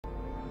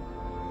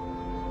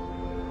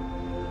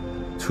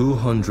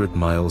200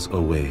 miles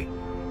away,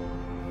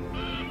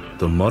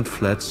 the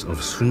mudflats of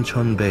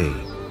Suncheon Bay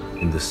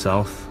in the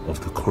south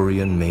of the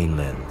Korean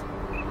mainland.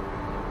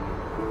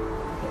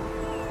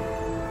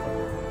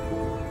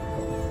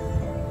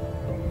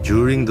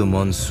 During the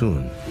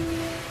monsoon,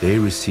 they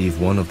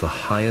receive one of the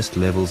highest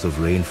levels of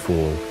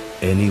rainfall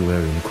anywhere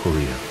in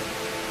Korea.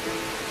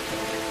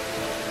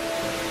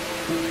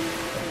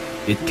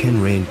 It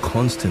can rain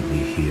constantly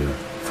here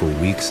for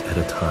weeks at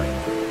a time.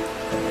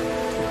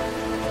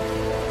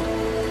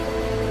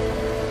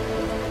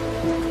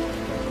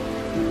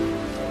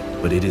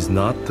 But it is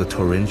not the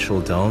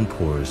torrential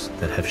downpours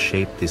that have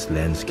shaped this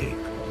landscape.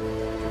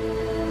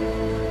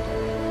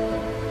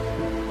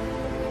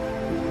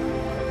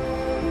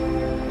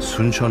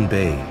 Suncheon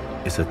Bay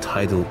is a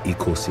tidal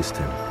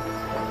ecosystem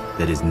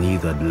that is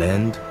neither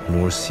land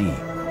nor sea.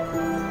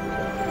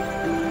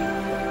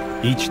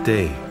 Each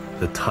day,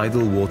 the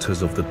tidal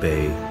waters of the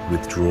bay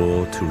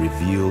withdraw to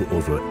reveal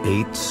over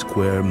 8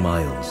 square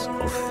miles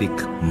of thick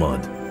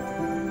mud,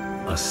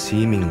 a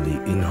seemingly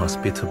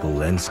inhospitable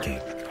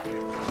landscape.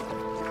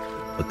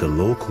 But the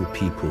local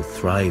people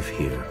thrive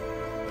here,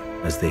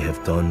 as they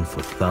have done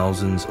for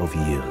thousands of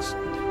years.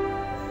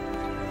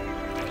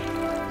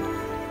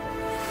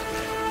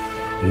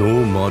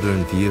 No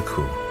modern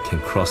vehicle can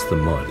cross the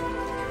mud.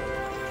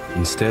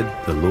 Instead,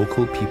 the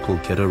local people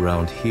get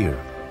around here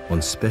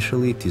on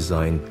specially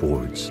designed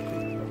boards.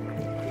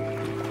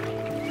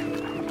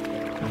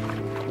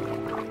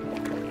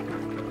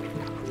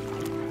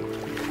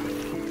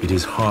 It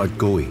is hard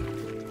going,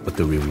 but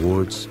the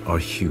rewards are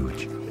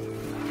huge.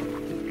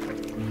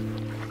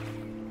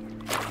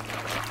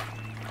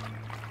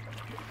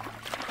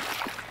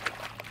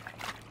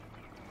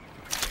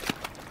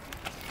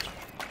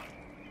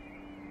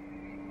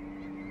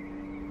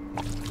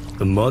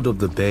 The mud of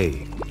the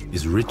bay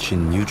is rich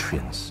in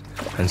nutrients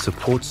and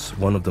supports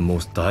one of the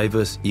most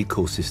diverse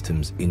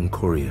ecosystems in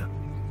Korea.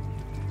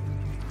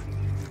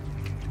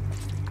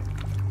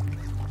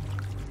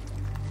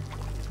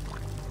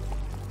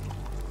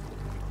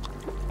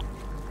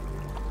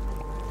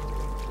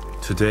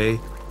 Today,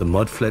 the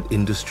mudflat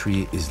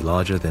industry is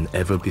larger than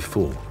ever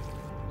before.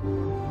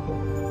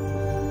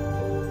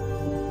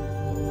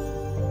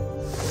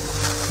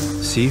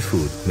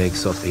 Seafood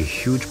makes up a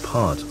huge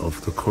part of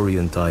the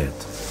Korean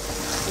diet,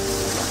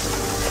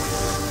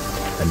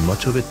 and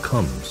much of it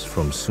comes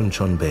from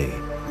Suncheon Bay.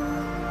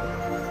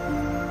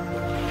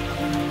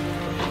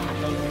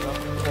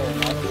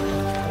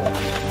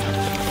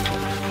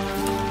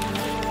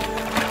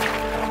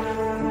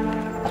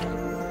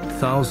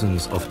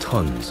 Thousands of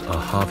tons are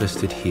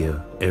harvested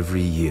here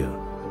every year.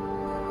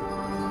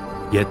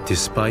 Yet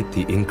despite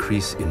the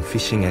increase in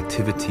fishing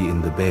activity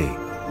in the bay,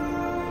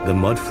 the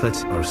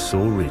mudflats are so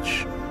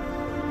rich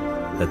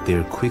that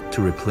they're quick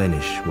to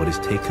replenish what is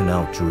taken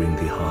out during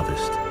the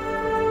harvest.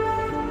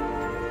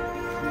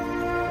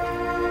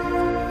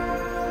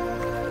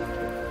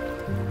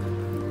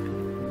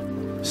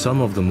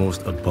 Some of the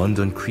most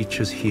abundant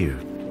creatures here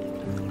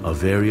are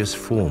various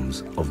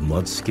forms of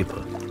mud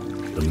skipper,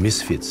 the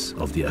misfits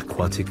of the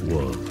aquatic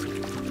world.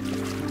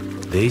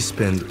 They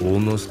spend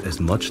almost as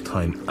much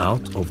time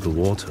out of the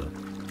water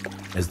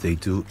as they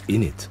do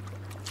in it.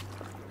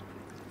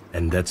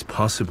 And that's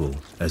possible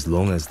as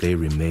long as they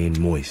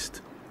remain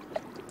moist,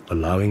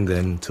 allowing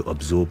them to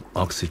absorb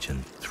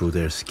oxygen through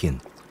their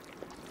skin.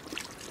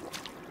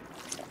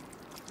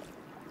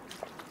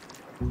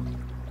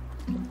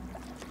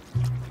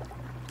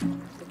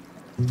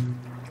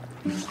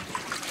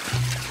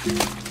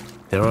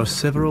 There are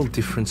several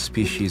different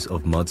species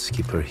of mud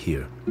skipper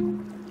here.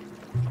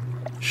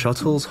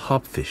 Shuttle's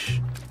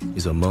hopfish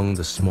is among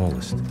the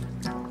smallest.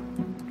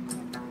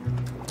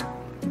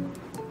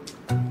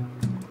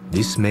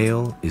 This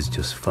male is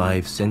just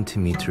 5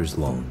 centimeters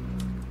long,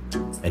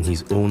 and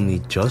he's only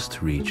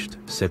just reached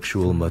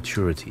sexual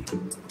maturity.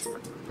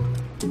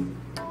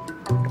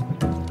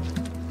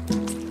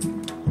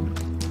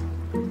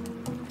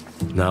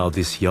 Now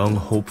this young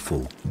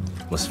hopeful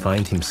must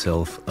find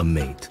himself a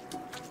mate.